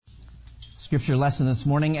Scripture lesson this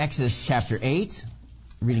morning, Exodus chapter 8,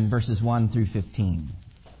 reading verses 1 through 15.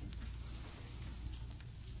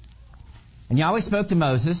 And Yahweh spoke to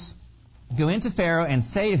Moses, "Go into Pharaoh and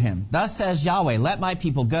say to him, Thus says Yahweh, let my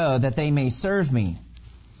people go, that they may serve me.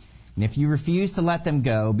 And if you refuse to let them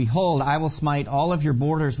go, behold, I will smite all of your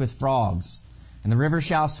borders with frogs. And the river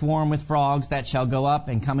shall swarm with frogs that shall go up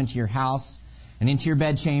and come into your house, and into your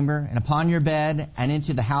bedchamber, and upon your bed, and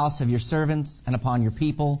into the house of your servants, and upon your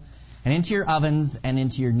people, and into your ovens, and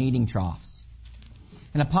into your kneading troughs.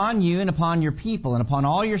 And upon you, and upon your people, and upon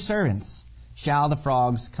all your servants, shall the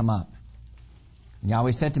frogs come up." And Yahweh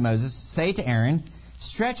said to Moses, "Say to Aaron,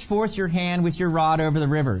 Stretch forth your hand with your rod over the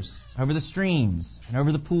rivers, over the streams, and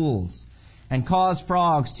over the pools, and cause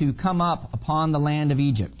frogs to come up upon the land of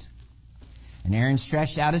Egypt." And Aaron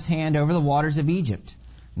stretched out his hand over the waters of Egypt,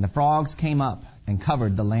 and the frogs came up and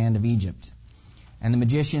covered the land of Egypt. And the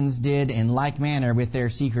magicians did in like manner with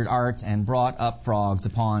their secret arts, and brought up frogs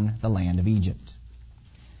upon the land of Egypt.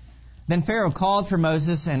 Then Pharaoh called for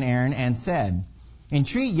Moses and Aaron and said,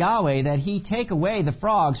 "Entreat Yahweh that he take away the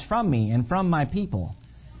frogs from me and from my people,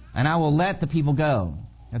 and I will let the people go,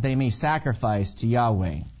 that they may sacrifice to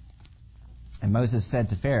Yahweh." And Moses said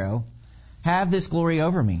to Pharaoh, "Have this glory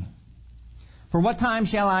over me. For what time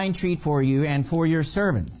shall I entreat for you and for your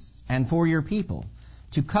servants and for your people,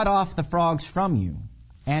 to cut off the frogs from you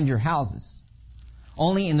and your houses?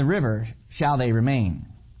 Only in the river shall they remain."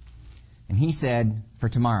 And he said, "For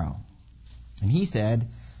tomorrow." And he said,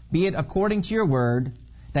 "Be it according to your word,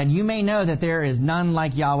 that you may know that there is none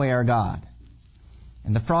like Yahweh our God.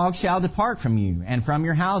 And the frogs shall depart from you, and from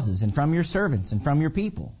your houses, and from your servants, and from your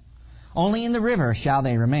people. Only in the river shall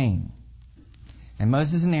they remain." And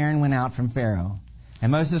Moses and Aaron went out from Pharaoh.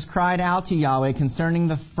 And Moses cried out to Yahweh concerning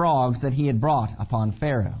the frogs that he had brought upon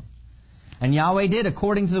Pharaoh. And Yahweh did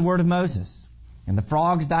according to the word of Moses. And the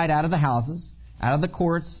frogs died out of the houses, out of the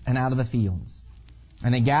courts, and out of the fields.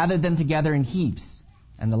 And they gathered them together in heaps,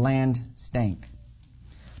 and the land stank.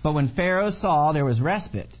 But when Pharaoh saw there was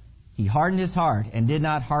respite, he hardened his heart and did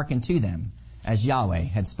not hearken to them, as Yahweh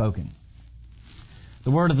had spoken.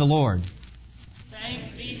 The word of the Lord. Thanks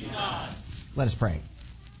be to God. Let us pray.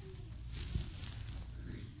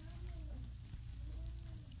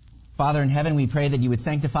 Father in heaven, we pray that you would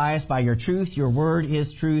sanctify us by your truth. Your word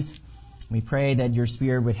is truth. We pray that your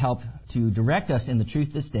Spirit would help to direct us in the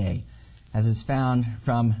truth this day, as is found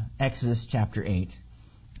from Exodus chapter 8.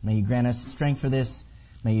 May you grant us strength for this.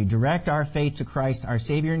 May you direct our faith to Christ, our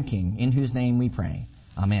Savior and King, in whose name we pray.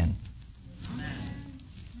 Amen. Amen.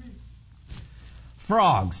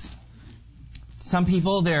 Frogs. Some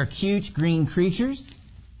people, they're cute green creatures.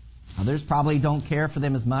 Others probably don't care for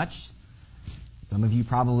them as much. Some of you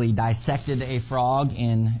probably dissected a frog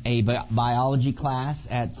in a biology class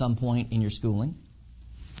at some point in your schooling.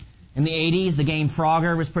 In the 80s, the game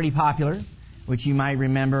Frogger was pretty popular, which you might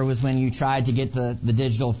remember was when you tried to get the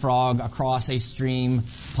digital frog across a stream,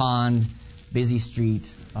 pond, busy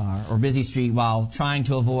street while trying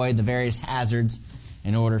to avoid the various hazards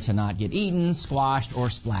in order to not get eaten, squashed, or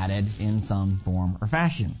splatted in some form or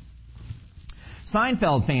fashion.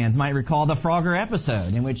 Seinfeld fans might recall the Frogger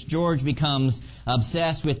episode in which George becomes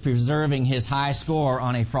obsessed with preserving his high score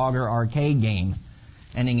on a Frogger arcade game,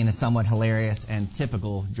 ending in a somewhat hilarious and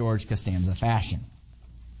typical George Costanza fashion.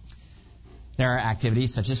 There are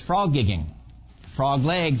activities such as frog gigging. Frog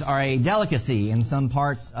legs are a delicacy in some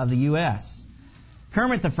parts of the U.S.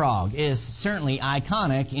 Kermit the Frog is certainly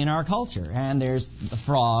iconic in our culture, and there's the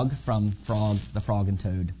frog from the Frog and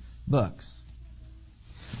Toad books.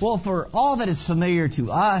 Well, for all that is familiar to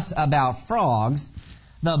us about frogs,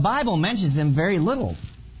 the Bible mentions them very little.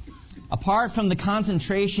 Apart from the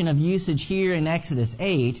concentration of usage here in Exodus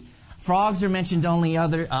 8, frogs are mentioned only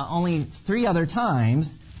 3 other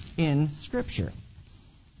times in Scripture.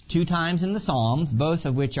 2 times in the Psalms, both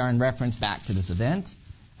of which are in reference back to this event,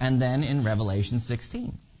 and then in Revelation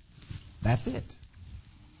 16. That's it.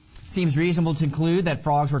 It seems reasonable to conclude that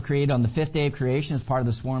frogs were created on the 5th day of creation as part of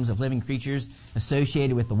the swarms of living creatures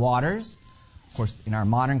associated with the waters. Of course, in our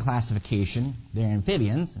modern classification, they're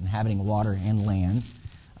amphibians, inhabiting water and land.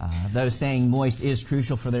 Though staying moist is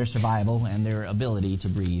crucial for their survival and their ability to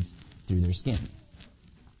breathe through their skin.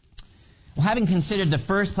 Well, having considered the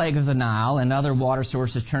first plague of the Nile and other water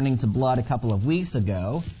sources turning to blood a couple of weeks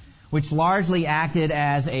ago, which largely acted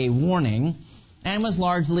as a warning and was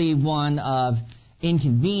largely one of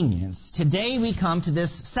inconvenience, today we come to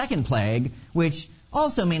this second plague, which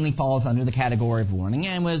also mainly falls under the category of warning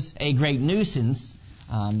and was a great nuisance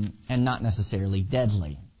and not necessarily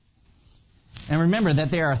deadly. And remember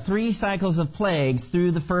that there are 3 cycles of plagues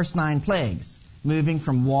through the first 9 plagues, moving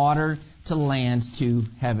from water to land, to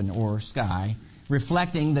heaven or sky,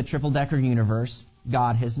 reflecting the triple-decker universe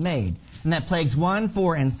God has made. And that plagues 1,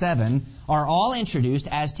 4, and 7 are all introduced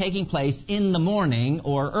as taking place in the morning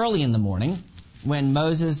or early in the morning when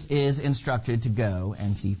Moses is instructed to go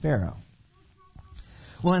and see Pharaoh.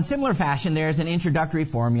 Well, in similar fashion, there's an introductory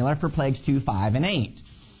formula for plagues 2, 5, and 8,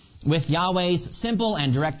 with Yahweh's simple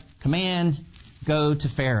and direct command, go to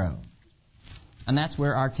Pharaoh. And that's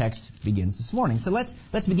where our text begins this morning. So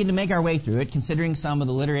let's begin to make our way through it, considering some of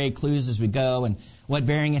the literary clues as we go and what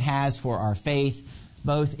bearing it has for our faith,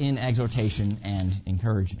 both in exhortation and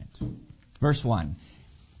encouragement. Verse 1.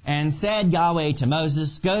 And said Yahweh to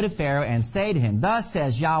Moses, go to Pharaoh and say to him, thus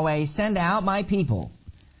says Yahweh, send out my people,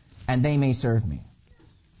 and they may serve me.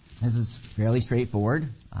 This is fairly straightforward,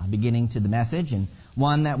 beginning to the message, and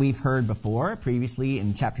one that we've heard before, previously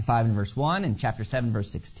in chapter 5 and verse 1, and chapter 7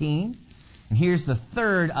 verse 16. And here's the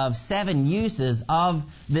third of 7 uses of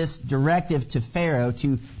this directive to Pharaoh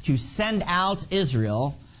to send out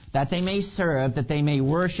Israel that they may serve, that they may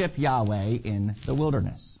worship Yahweh in the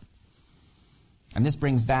wilderness. And this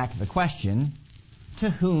brings back the question, to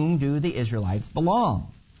whom do the Israelites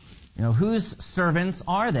belong? Whose servants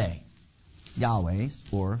are they? Yahweh's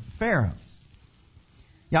or Pharaoh's?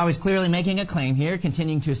 Yahweh's clearly making a claim here,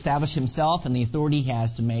 continuing to establish himself and the authority he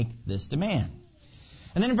has to make this demand.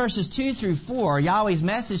 And then in verses 2 through 4, Yahweh's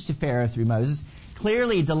message to Pharaoh through Moses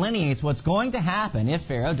clearly delineates what's going to happen if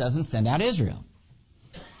Pharaoh doesn't send out Israel.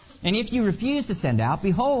 And if you refuse to send out,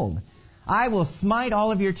 behold, I will smite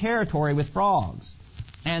all of your territory with frogs.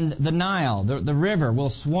 And the Nile, the river, will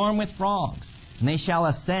swarm with frogs. And they shall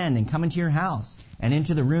ascend and come into your house, and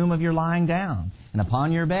into the room of your lying down, and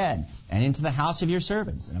upon your bed, and into the house of your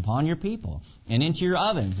servants, and upon your people, and into your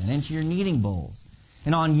ovens, and into your kneading bowls.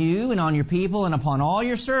 And on you and on your people and upon all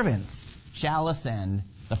your servants shall ascend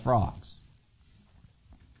the frogs.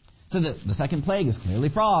 So the second plague is clearly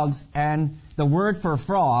frogs, and the word for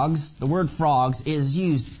frogs, the word frogs, is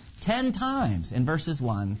used 10 times in verses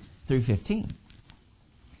 1 through 15.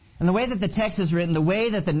 And the way that the text is written, the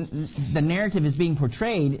way that the narrative is being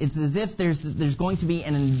portrayed, it's as if there's going to be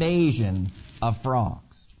an invasion of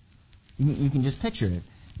frogs. You can just picture it.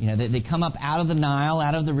 They come up out of the Nile,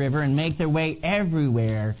 out of the river, and make their way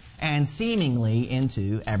everywhere and seemingly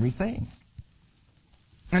into everything.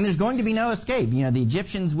 And there's going to be no escape. The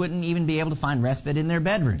Egyptians wouldn't even be able to find respite in their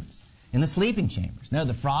bedrooms, in the sleeping chambers. No,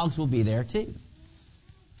 the frogs will be there too.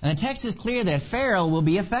 And the text is clear that Pharaoh will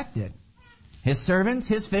be affected. His servants,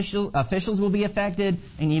 his officials will be affected,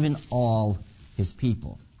 and even all his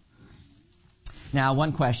people. Now,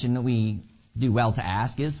 one question that we do well to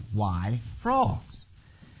ask is, why frogs?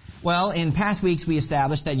 Well, in past weeks we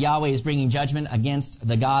established that Yahweh is bringing judgment against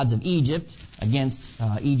the gods of Egypt, against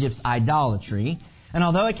Egypt's idolatry. And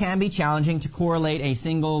although it can be challenging to correlate a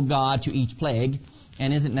single god to each plague,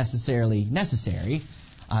 and isn't necessarily necessary,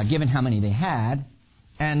 given how many they had,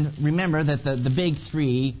 and remember that the big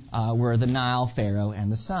 3 were the Nile, Pharaoh,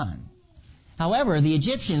 and the sun. However, the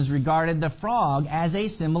Egyptians regarded the frog as a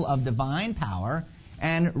symbol of divine power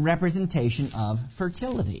and representation of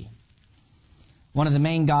fertility. One of the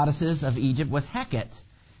main goddesses of Egypt was Heket,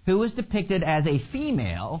 who was depicted as a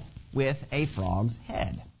female with a frog's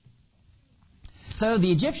head. So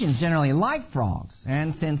the Egyptians generally liked frogs,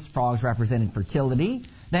 and since frogs represented fertility,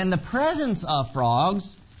 then the presence of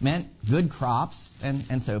frogs meant good crops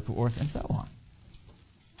and so forth and so on.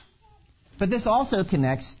 But this also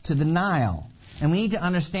connects to the Nile, and we need to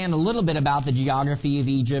understand a little bit about the geography of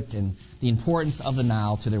Egypt and the importance of the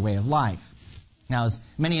Nile to their way of life. Now, as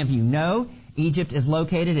many of you know, Egypt is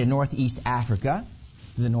located in northeast Africa.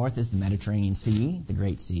 To the north is the Mediterranean Sea, the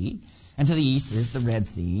Great Sea. And to the east is the Red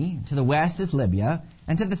Sea. To the west is Libya.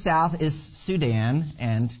 And to the south is Sudan.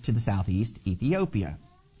 And to the southeast, Ethiopia.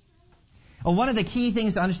 Well, one of the key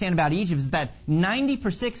things to understand about Egypt is that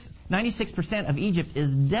 96% of Egypt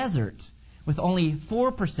is desert, with only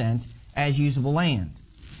 4% as usable land.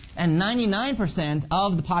 And 99%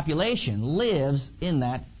 of the population lives in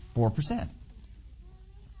that 4%.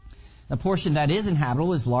 The portion that is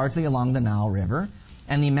inhabitable is largely along the Nile River,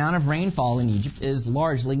 and the amount of rainfall in Egypt is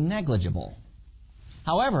largely negligible.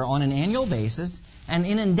 However, on an annual basis, an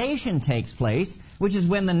inundation takes place, which is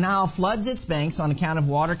when the Nile floods its banks on account of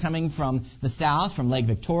water coming from the south, from Lake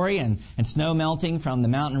Victoria, and snow melting from the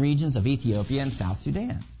mountain regions of Ethiopia and South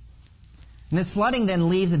Sudan. And this flooding then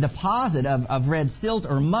leaves a deposit of red silt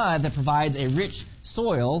or mud that provides a rich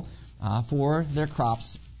soil for their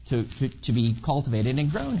crops to be cultivated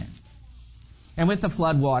and grown in. And with the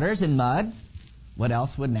flood waters and mud, what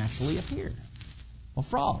else would naturally appear? Well,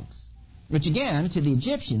 frogs. which again, to the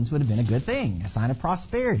Egyptians, would have been a good thing, a sign of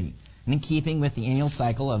prosperity, and in keeping with the annual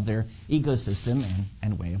cycle of their ecosystem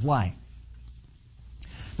and way of life.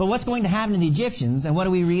 But what's going to happen to the Egyptians, and what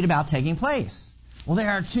do we read about taking place? Well, there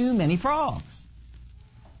are too many frogs.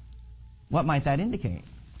 What might that indicate?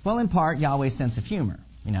 Well, in part, Yahweh's sense of humor.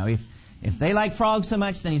 You know, if they like frogs so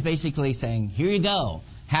much, then he's basically saying, here you go,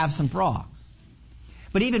 have some frogs.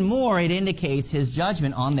 But even more, it indicates his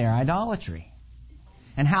judgment on their idolatry.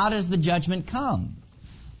 And how does the judgment come?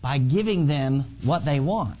 By giving them what they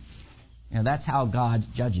want. You know, that's how God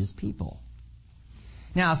judges people.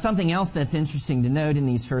 Now, something else that's interesting to note in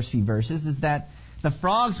these first few verses is that the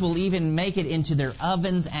frogs will even make it into their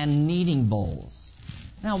ovens and kneading bowls.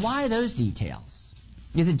 Now, why those details?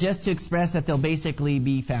 Is it just to express that they'll basically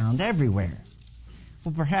be found everywhere?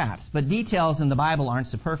 Well, perhaps, but details in the Bible aren't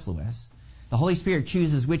superfluous. The Holy Spirit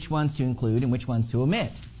chooses which ones to include and which ones to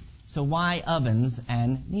omit. So why ovens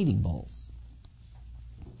and kneading bowls?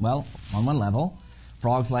 Well, on one level,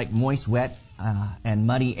 frogs like moist, wet, and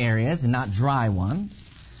muddy areas and not dry ones.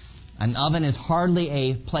 An oven is hardly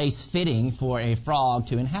a place fitting for a frog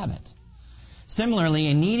to inhabit. Similarly,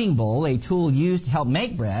 a kneading bowl, a tool used to help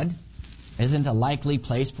make bread, isn't a likely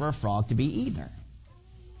place for a frog to be either.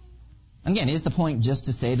 Again, is the point just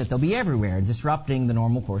to say that they'll be everywhere, disrupting the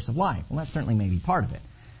normal course of life? Well, that certainly may be part of it.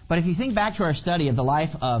 But if you think back to our study of the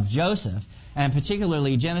life of Joseph, and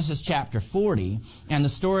particularly Genesis chapter 40, and the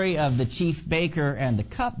story of the chief baker and the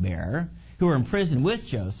cupbearer, who were in prison with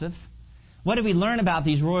Joseph, what did we learn about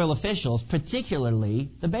these royal officials, particularly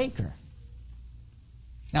the baker?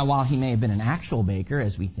 Now, while he may have been an actual baker,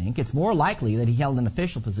 as we think, it's more likely that he held an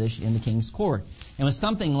official position in the king's court and was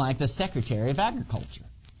something like the Secretary of Agriculture.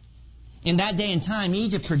 In that day and time,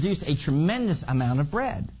 Egypt produced a tremendous amount of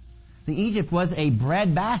bread. Egypt was a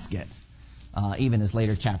bread basket, even as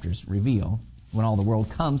later chapters reveal, when all the world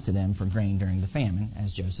comes to them for grain during the famine,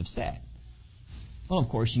 as Joseph said. Well, of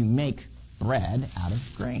course, you make bread out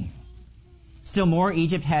of grain. Still more,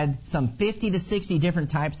 Egypt had some 50 to 60 different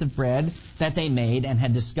types of bread that they made and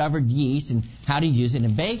had discovered yeast and how to use it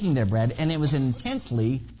in baking their bread, and it was an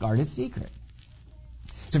intensely guarded secret.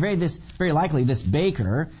 So very likely this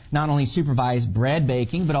baker not only supervised bread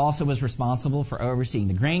baking, but also was responsible for overseeing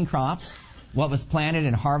the grain crops, what was planted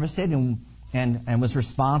and harvested, and was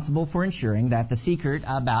responsible for ensuring that the secret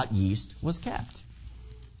about yeast was kept.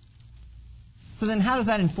 So then how does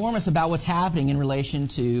that inform us about what's happening in relation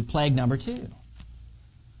to plague number 2?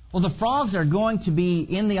 Well, the frogs are going to be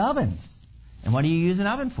in the ovens. And what do you use an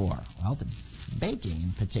oven for? Well, to baking,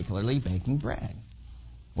 and particularly baking bread.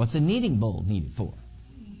 What's a kneading bowl needed for?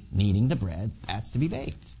 Kneading the bread that's to be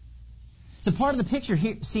baked. So part of the picture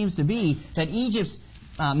here seems to be that Egypt's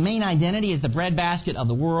main identity as the breadbasket of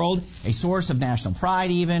the world, a source of national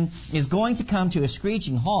pride even, is going to come to a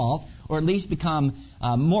screeching halt, or at least become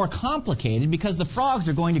more complicated, because the frogs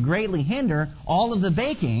are going to greatly hinder all of the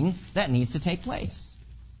baking that needs to take place.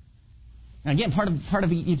 Now again, part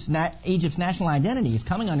of Egypt's national identity is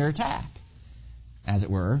coming under attack, as it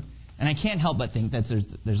were, and I can't help but think that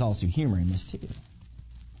there's also humor in this too.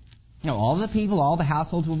 You know, all the people, all the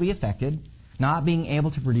households will be affected, not being able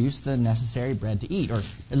to produce the necessary bread to eat, or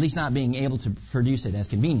at least not being able to produce it as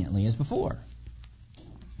conveniently as before.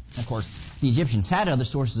 Of course, the Egyptians had other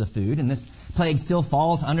sources of food, and this plague still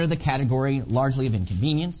falls under the category largely of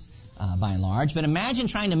inconvenience, by and large. But imagine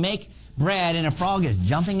trying to make bread and a frog is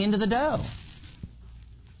jumping into the dough.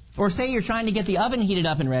 Or say you're trying to get the oven heated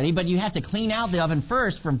up and ready, but you have to clean out the oven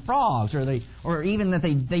first from frogs, or even that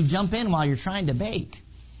they jump in while you're trying to bake.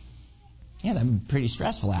 Yeah, that would be pretty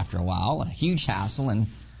stressful after a while, a huge hassle, and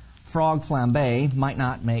frog flambe might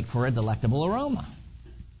not make for a delectable aroma.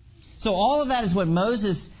 So all of that is what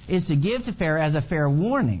Moses is to give to Pharaoh as a fair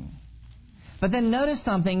warning. But then notice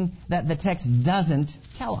something that the text doesn't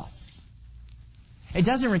tell us. It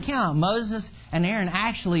doesn't recount Moses and Aaron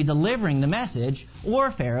actually delivering the message or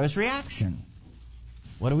Pharaoh's reaction.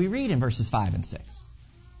 What do we read in verses 5 and 6?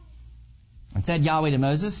 And said Yahweh to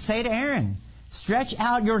Moses, say to Aaron, stretch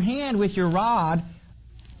out your hand with your rod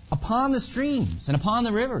upon the streams and upon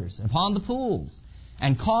the rivers and upon the pools,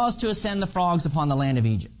 and cause to ascend the frogs upon the land of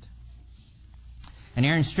Egypt. And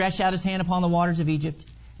Aaron stretched out his hand upon the waters of Egypt,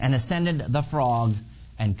 and ascended the frog,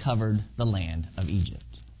 and covered the land of Egypt.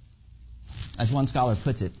 As one scholar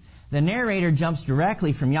puts it, the narrator jumps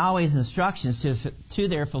directly from Yahweh's instructions to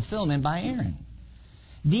their fulfillment by Aaron.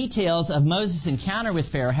 Details of Moses' encounter with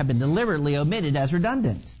Pharaoh have been deliberately omitted as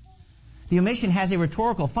redundant. The omission has a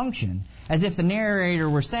rhetorical function, as if the narrator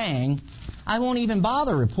were saying, I won't even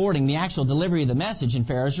bother reporting the actual delivery of the message in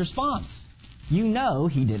Pharaoh's response. You know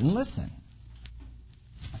he didn't listen.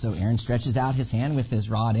 So Aaron stretches out his hand with his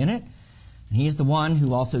rod in it, He is the one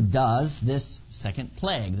who also does this second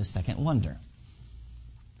plague, the second wonder.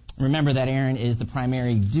 Remember that Aaron is the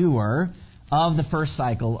primary doer of the first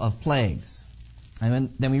cycle of plagues.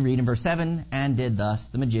 And then we read in verse 7, and did thus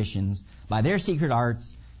the magicians by their secret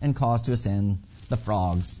arts and caused to ascend the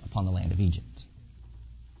frogs upon the land of Egypt.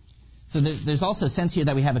 So there's also a sense here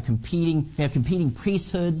that we have competing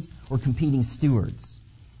priesthoods or competing stewards.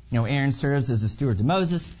 Aaron serves as a steward to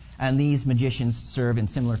Moses, and these magicians serve in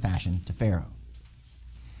similar fashion to Pharaoh.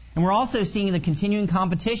 And we're also seeing the continuing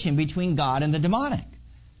competition between God and the demonic.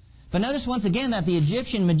 But notice once again that the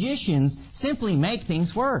Egyptian magicians simply make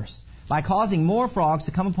things worse by causing more frogs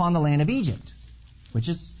to come upon the land of Egypt, which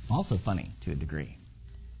is also funny to a degree.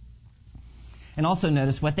 And also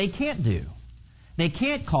notice what they can't do. They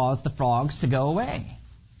can't cause the frogs to go away.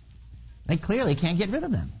 They clearly can't get rid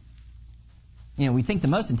of them. We think the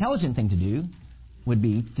most intelligent thing to do would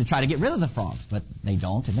be to try to get rid of the frogs, but they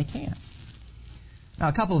don't and they can't. Now,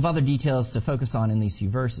 a couple of other details to focus on in these few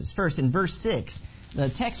verses. First, in verse 6, the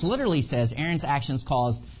text literally says Aaron's actions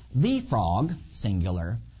caused the frog,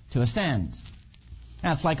 singular, to ascend.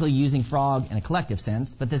 Now, it's likely using frog in a collective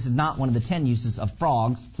sense, but this is not one of the 10 uses of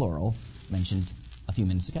frogs, plural, mentioned a few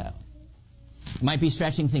minutes ago. It might be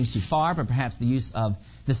stretching things too far, but perhaps the use of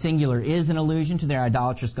the singular is an allusion to their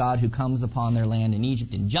idolatrous God who comes upon their land in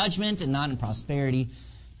Egypt in judgment and not in prosperity,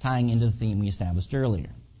 tying into the theme we established earlier.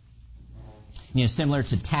 Similar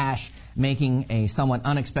to Tash making a somewhat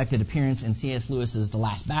unexpected appearance in C.S. Lewis's The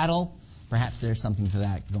Last Battle, perhaps there's something to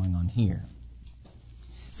that going on here.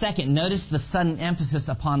 Second, notice the sudden emphasis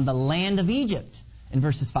upon the land of Egypt in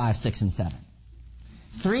verses 5, 6, and 7.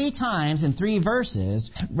 3 times in 3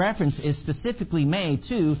 verses, reference is specifically made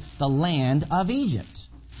to the land of Egypt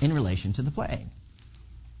in relation to the plague.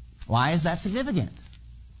 Why is that significant?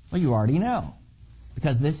 Well, you already know.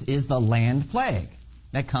 Because this is the land plague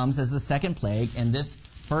that comes as the second plague in this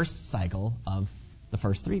first cycle of the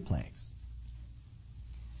first 3 plagues.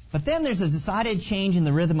 But then there's a decided change in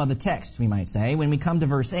the rhythm of the text, we might say, when we come to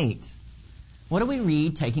verse 8. What do we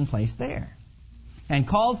read taking place there? And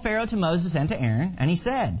called Pharaoh to Moses and to Aaron, and he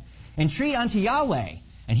said, Entreat unto Yahweh,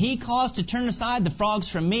 and he caused to turn aside the frogs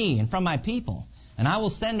from me and from my people, and I will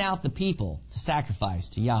send out the people to sacrifice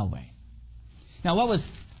to Yahweh. Now, what was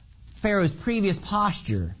Pharaoh's previous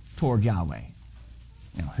posture toward Yahweh?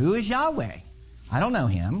 Who is Yahweh? I don't know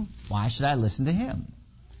him. Why should I listen to him?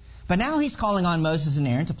 But now he's calling on Moses and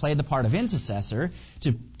Aaron to play the part of intercessor,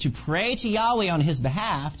 to pray to Yahweh on his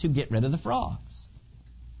behalf to get rid of the frogs.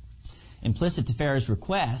 Implicit to Pharaoh's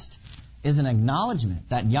request is an acknowledgement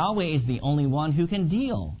that Yahweh is the only one who can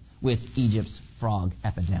deal with Egypt's frog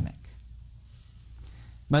epidemic.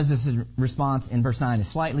 Moses' response in verse 9 is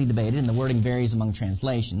slightly debated, and the wording varies among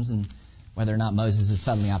translations, and whether or not Moses is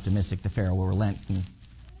suddenly optimistic that Pharaoh will relent can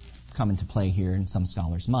come into play here in some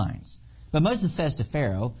scholars' minds. But Moses says to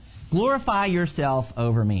Pharaoh, Glorify yourself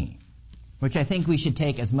over me, which I think we should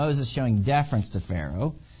take as Moses showing deference to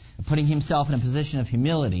Pharaoh, putting himself in a position of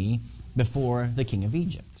humility before the king of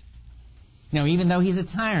Egypt. Even though he's a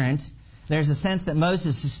tyrant, there's a sense that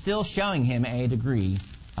Moses is still showing him a degree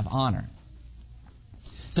of honor.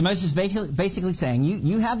 So Moses is basically saying,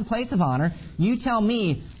 you have the place of honor. You tell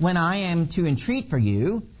me when I am to entreat for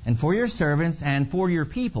you and for your servants and for your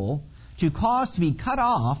people to cause to be cut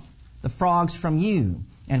off the frogs from you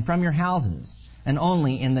and from your houses, and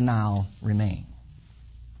only in the Nile remain.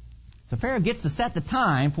 So Pharaoh gets to set the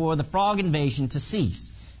time for the frog invasion to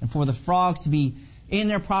cease and for the frogs to be in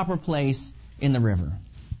their proper place in the river.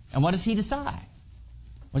 And what does he decide?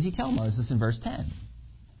 What does he tell Moses in verse 10?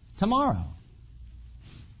 Tomorrow.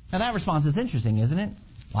 Now that response is interesting, isn't it?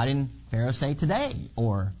 Why didn't Pharaoh say today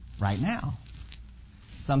or right now?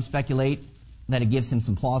 Some speculate that it gives him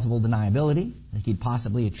some plausible deniability, that he could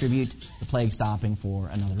possibly attribute the plague stopping for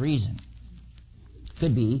another reason.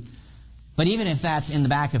 Could be. But even if that's in the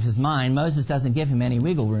back of his mind, Moses doesn't give him any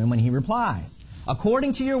wiggle room when he replies,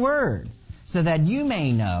 According to your word, so that you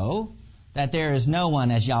may know that there is no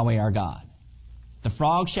one as Yahweh our God. The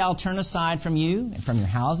frogs shall turn aside from you, and from your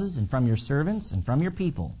houses, and from your servants, and from your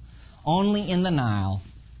people. Only in the Nile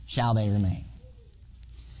shall they remain.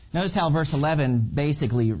 Notice how verse 11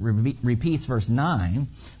 basically repeats verse 9.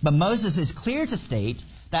 But Moses is clear to state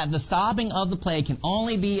that the stopping of the plague can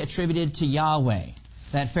only be attributed to Yahweh,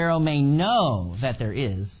 that Pharaoh may know that there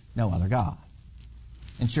is no other God.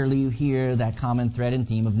 And surely you hear that common thread and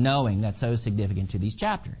theme of knowing that's so significant to these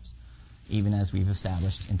chapters, even as we've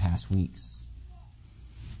established in past weeks.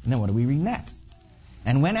 And then what do we read next?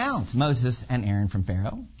 And went out Moses and Aaron from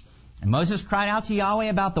Pharaoh. And Moses cried out to Yahweh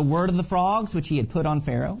about the word of the frogs which he had put on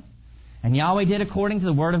Pharaoh. And Yahweh did according to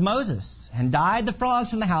the word of Moses, and died the frogs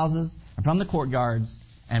from the houses, and from the courtyards,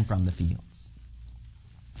 and from the fields.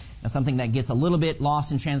 Now, something that gets a little bit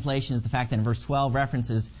lost in translation is the fact that in verse 12, reference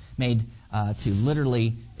is made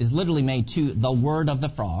literally made to the word of the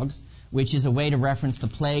frogs, which is a way to reference the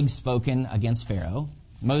plague spoken against Pharaoh.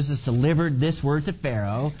 Moses delivered this word to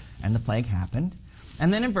Pharaoh, and the plague happened.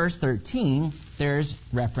 And then in verse 13, there's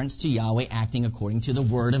reference to Yahweh acting according to the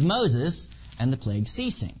word of Moses, and the plague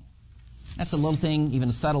ceasing. That's a little thing, even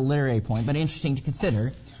a subtle literary point, but interesting to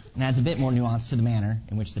consider, and adds a bit more nuance to the manner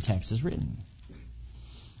in which the text is written.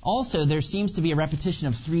 Also, there seems to be a repetition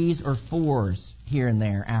of 3s or 4s here and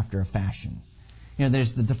there after a fashion.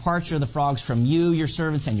 There's the departure of the frogs from you, your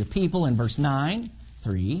servants, and your people in verse 9,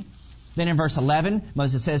 3. Then in verse 11,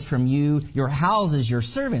 Moses says, from you, your houses, your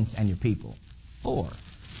servants, and your people, 4.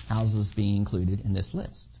 Houses being included in this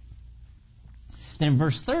list. Then in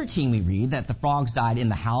verse 13, we read that the frogs died in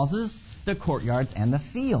the houses, the courtyards, and the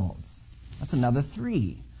fields. That's another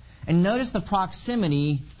 3. And notice the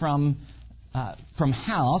proximity from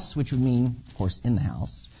house, which would mean, of course, in the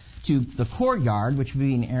house, to the courtyard, which would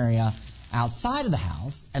be an area outside of the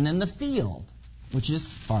house, and then the field, which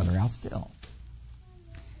is farther out still.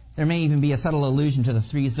 There may even be a subtle allusion to the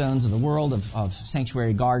 3 zones of the world of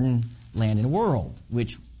sanctuary, garden, land, and world,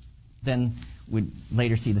 which then would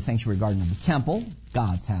later see the sanctuary garden of the temple,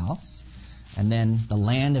 God's house, and then the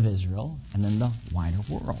land of Israel, and then the wider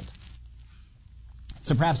world.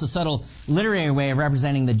 So perhaps a subtle literary way of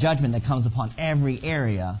representing the judgment that comes upon every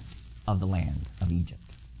area of the land of Egypt.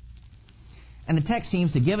 And the text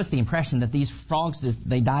seems to give us the impression that these frogs,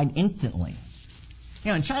 they died instantly.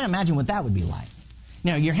 And try to imagine what that would be like.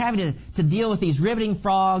 You're having to deal with these riveting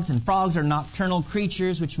frogs, and frogs are nocturnal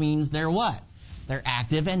creatures, which means they're what? They're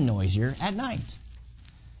active and noisier at night.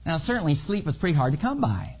 Now, certainly sleep was pretty hard to come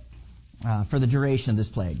by for the duration of this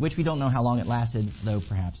plague, which we don't know how long it lasted, though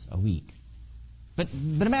perhaps a week. But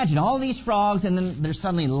imagine all these frogs, and then they're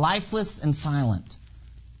suddenly lifeless and silent.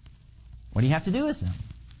 What do you have to do with them?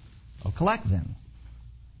 Well, collect them.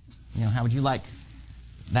 How would you like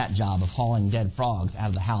that job of hauling dead frogs out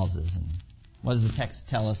of the houses? And what does the text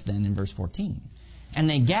tell us then in verse 14? And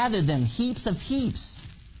they gathered them heaps of heaps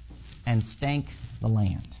and stank the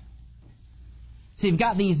land. So you've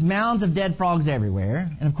got these mounds of dead frogs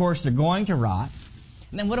everywhere, and of course they're going to rot.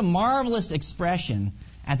 And then what a marvelous expression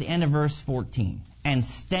at the end of verse 14. And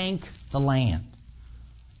stank the land.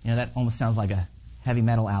 That almost sounds like a heavy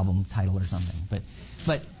metal album title or something.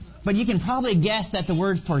 But you can probably guess that the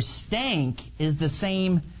word for stank is the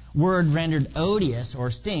same word rendered odious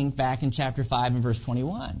or stink back in chapter 5 and verse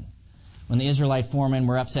 21, when the Israelite foremen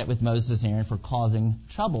were upset with Moses and Aaron for causing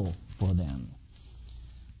trouble for them.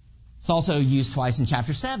 It's also used twice in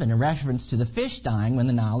chapter 7 in reference to the fish dying when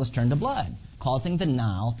the Nile was turned to blood, causing the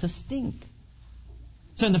Nile to stink.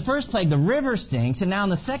 So in the first plague, the river stinks, and now in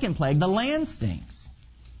the second plague, the land stinks.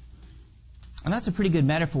 And that's a pretty good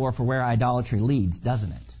metaphor for where idolatry leads,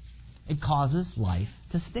 doesn't it? It causes life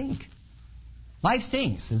to stink. Life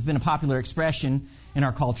stinks has been a popular expression in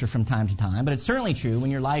our culture from time to time, but it's certainly true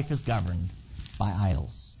when your life is governed by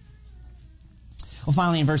idols. Well,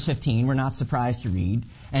 finally, in verse 15, we're not surprised to read,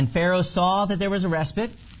 and Pharaoh saw that there was a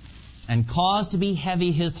respite, and caused to be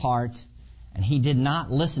heavy his heart, and he did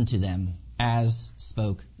not listen to them, as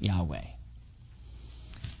spoke Yahweh.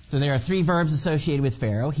 So there are 3 verbs associated with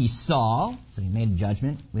Pharaoh. He saw, so he made a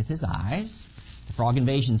judgment with his eyes. The frog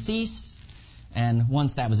invasion ceased, and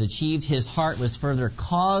once that was achieved, his heart was further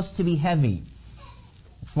caused to be heavy.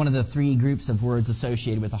 It's one of the 3 groups of words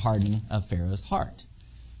associated with the hardening of Pharaoh's heart.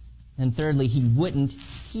 And thirdly, he wouldn't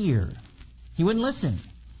hear. He wouldn't listen.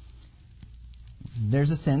 There's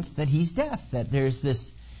a sense that he's deaf, that there's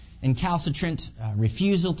this incalcitrant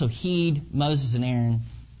refusal to heed Moses and Aaron,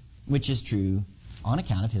 which is true on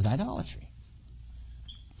account of his idolatry.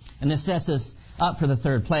 And this sets us up for the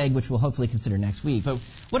 3rd plague, which we'll hopefully consider next week. But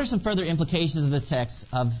what are some further implications of the text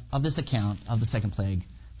of this account of the 2nd plague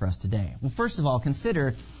for us today? Well, first of all,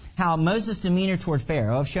 consider how Moses' demeanor toward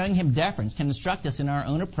Pharaoh, of showing him deference, can instruct us in our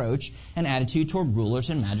own approach and attitude toward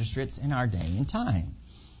rulers and magistrates in our day and time.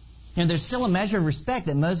 There's still a measure of respect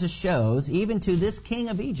that Moses shows even to this king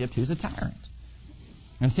of Egypt who's a tyrant.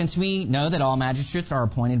 And since we know that all magistrates are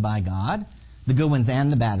appointed by God, the good ones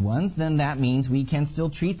and the bad ones, then that means we can still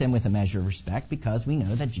treat them with a measure of respect because we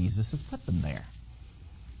know that Jesus has put them there.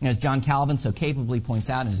 As John Calvin so capably points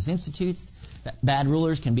out in his Institutes, that bad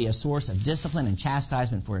rulers can be a source of discipline and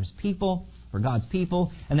chastisement for his people, for God's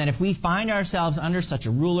people, and that if we find ourselves under such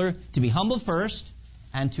a ruler, to be humble first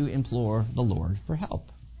and to implore the Lord for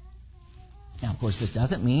help. Now, of course, this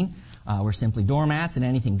doesn't mean we're simply doormats and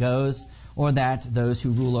anything goes, or that those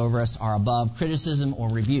who rule over us are above criticism or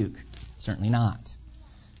rebuke. Certainly not.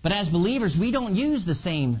 But as believers, we don't use the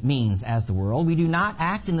same means as the world. We do not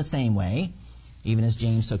act in the same way, even as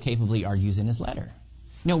James so capably argues in his letter.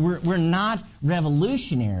 We're not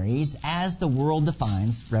revolutionaries as the world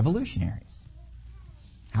defines revolutionaries.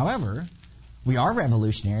 However, we are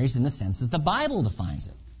revolutionaries in the sense as the Bible defines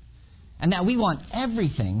it. And that we want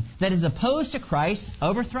everything that is opposed to Christ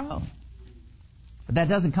overthrown. But that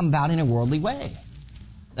doesn't come about in a worldly way.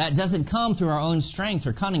 That doesn't come through our own strength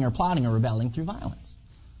or cunning or plotting or rebelling through violence.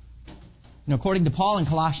 According to Paul in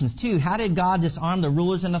Colossians 2, how did God disarm the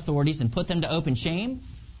rulers and authorities and put them to open shame?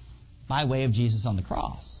 By way of Jesus on the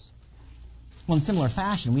cross. Well, in similar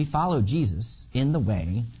fashion, we follow Jesus in the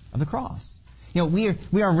way of the cross.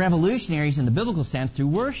 We are revolutionaries in the biblical sense through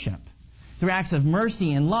worship, through acts of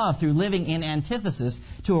mercy and love, through living in antithesis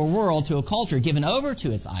to a world, to a culture given over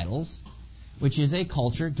to its idols, which is a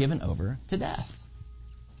culture given over to death.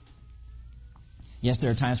 Yes,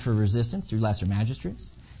 there are times for resistance through lesser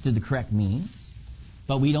magistrates, through the correct means,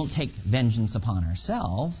 but we don't take vengeance upon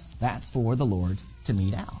ourselves. That's for the Lord to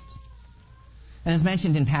mete out. And as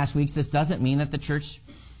mentioned in past weeks, this doesn't mean that the church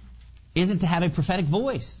isn't to have a prophetic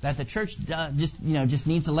voice, that the church just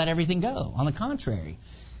needs to let everything go. On the contrary,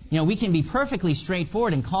 we can be perfectly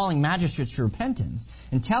straightforward in calling magistrates to repentance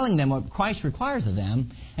and telling them what Christ requires of them,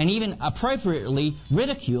 and even appropriately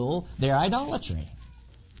ridicule their idolatry.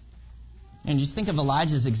 And just think of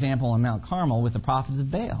Elijah's example on Mount Carmel with the prophets of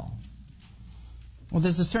Baal. Well,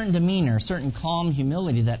 there's a certain demeanor, a certain calm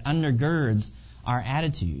humility that undergirds our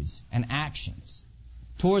attitudes and actions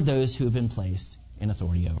toward those who have been placed in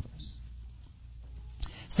authority over us.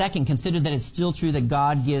 Second, consider that it's still true that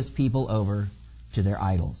God gives people over to their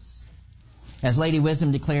idols. As Lady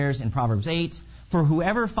Wisdom declares in Proverbs 8, "For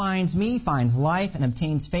whoever finds me finds life and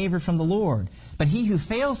obtains favor from the Lord. But he who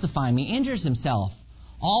fails to find me injures himself.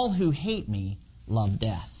 All who hate me love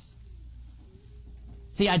death."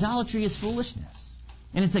 See, idolatry is foolishness.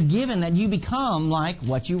 And it's a given that you become like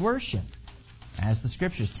what you worship, as the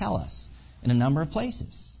Scriptures tell us in a number of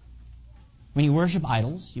places. When you worship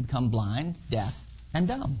idols, you become blind, deaf, and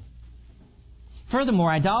dumb. Furthermore,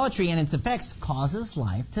 idolatry and its effects causes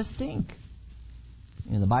life to stink.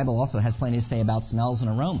 The Bible also has plenty to say about smells and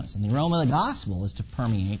aromas, and the aroma of the gospel is to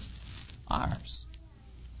permeate ours.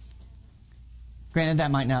 Granted,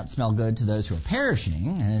 that might not smell good to those who are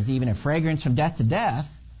perishing, and is even a fragrance from death to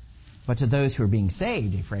death, but to those who are being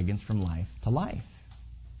saved, a fragrance from life to life.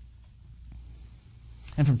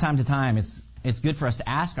 And from time to time, it's good for us to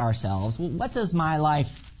ask ourselves, well, what does my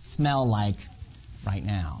life smell like right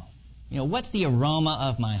now? What's the aroma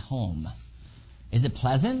of my home? Is it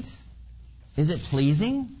pleasant? Is it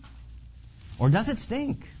pleasing? Or does it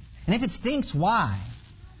stink? And if it stinks, why?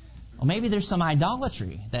 Well, maybe there's some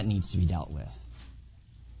idolatry that needs to be dealt with.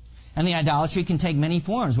 And the idolatry can take many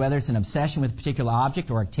forms, whether it's an obsession with a particular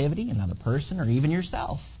object or activity, another person, or even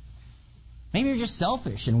yourself. Maybe you're just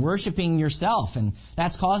selfish and worshiping yourself, and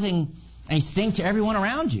that's causing a stink to everyone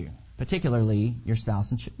around you, particularly your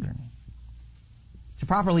spouse and children. To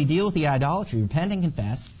properly deal with the idolatry, repent and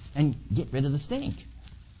confess, and get rid of the stink.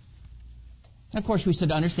 Of course, we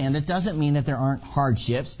should understand that doesn't mean that there aren't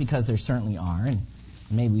hardships, because there certainly are, and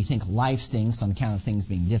maybe we think life stinks on account of things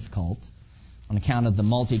being difficult, on account of the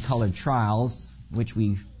multicolored trials which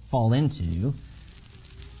we fall into.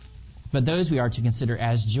 But those we are to consider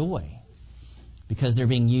as joy, because they're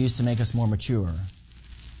being used to make us more mature,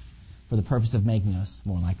 for the purpose of making us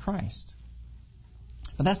more like Christ.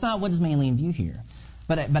 But that's not what is mainly in view here,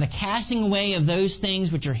 but a casting away of those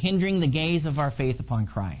things which are hindering the gaze of our faith upon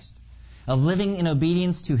Christ, of living in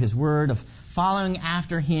obedience to His Word, of following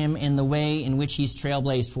after Him in the way in which He's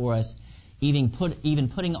trailblazed for us, even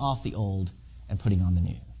putting off the old and putting on the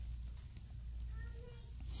new.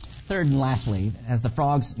 Third and lastly, as the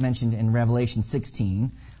frogs mentioned in Revelation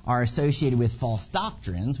 16 are associated with false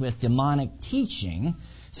doctrines, with demonic teaching,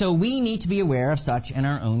 so we need to be aware of such in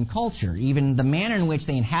our own culture, even the manner in which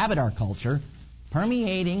they inhabit our culture,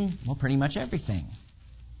 permeating, pretty much everything.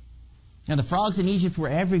 Now, the frogs in Egypt were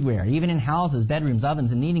everywhere, even in houses, bedrooms,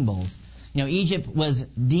 ovens, and kneading bowls. Egypt was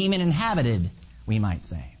demon-inhabited, we might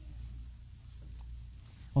say.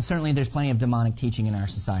 Well, certainly there's plenty of demonic teaching in our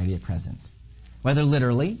society at present, whether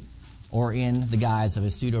literally or in the guise of a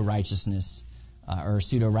pseudo-righteousness or a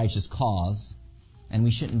pseudo-righteous cause, and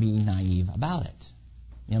we shouldn't be naive about it.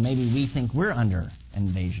 Maybe we think we're under an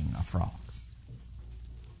invasion of frogs.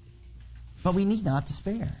 But we need not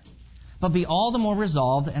despair, but be all the more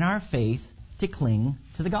resolved in our faith to cling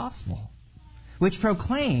to the gospel, which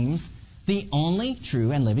proclaims the only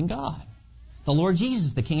true and living God, the Lord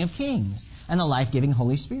Jesus, the King of Kings, and the life-giving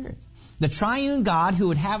Holy Spirit, the triune God who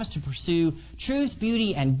would have us to pursue truth,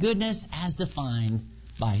 beauty, and goodness as defined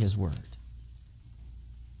by His Word.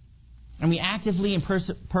 And we actively and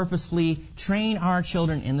purposefully train our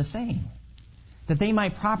children in the same, that they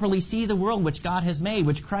might properly see the world which God has made,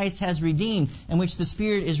 which Christ has redeemed, and which the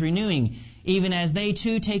Spirit is renewing, even as they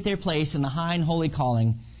too take their place in the high and holy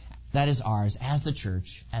calling that is ours as the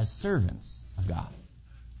church, as servants of God.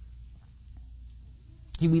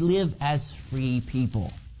 We live as free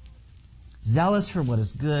people, zealous for what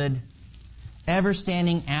is good, ever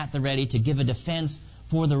standing at the ready to give a defense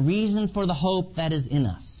for the reason for the hope that is in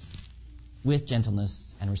us, with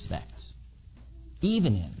gentleness and respect,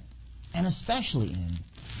 even in, and especially in,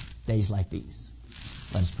 days like these.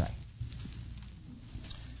 Let us pray.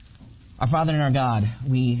 Our Father and our God,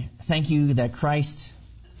 we thank You that Christ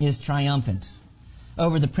is triumphant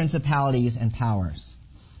over the principalities and powers,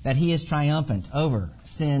 that He is triumphant over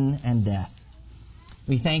sin and death.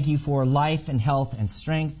 We thank You for life and health and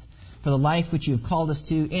strength, for the life which You have called us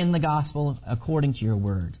to in the gospel according to Your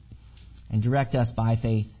word. And direct us by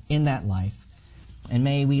faith in that life. And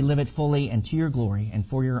may we live it fully and to Your glory and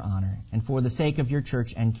for Your honor and for the sake of Your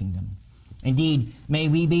church and kingdom. Indeed, may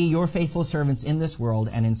we be Your faithful servants in this world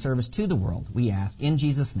and in service to the world, we ask in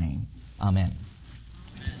Jesus' name. Amen.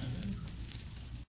 Amen.